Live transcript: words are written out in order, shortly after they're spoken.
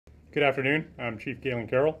Good afternoon. I'm Chief Galen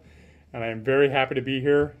Carroll, and I am very happy to be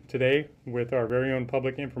here today with our very own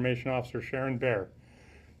Public Information Officer, Sharon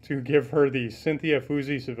to give her the Cynthia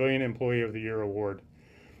Fuzie Civilian Employee of the Year Award.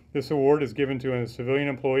 This award is given to a civilian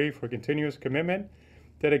employee for continuous commitment,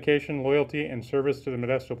 dedication, loyalty, and service to the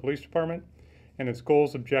Modesto Police Department and its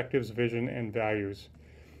goals, objectives, vision, and values.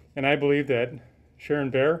 And I believe that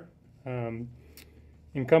Sharon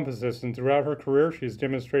encompasses this, and throughout her career, she has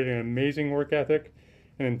demonstrated an amazing work ethic,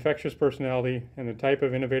 an infectious personality, and the type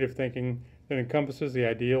of innovative thinking that encompasses the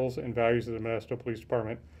ideals and values of the Modesto Police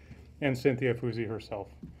Department and Cynthia Fuzie herself.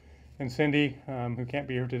 And Cindy, who can't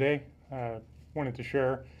be here today, wanted to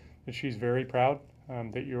share that she's very proud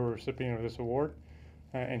that you're a recipient of this award,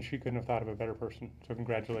 and she couldn't have thought of a better person. So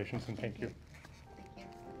congratulations and thank you.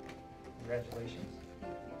 Congratulations.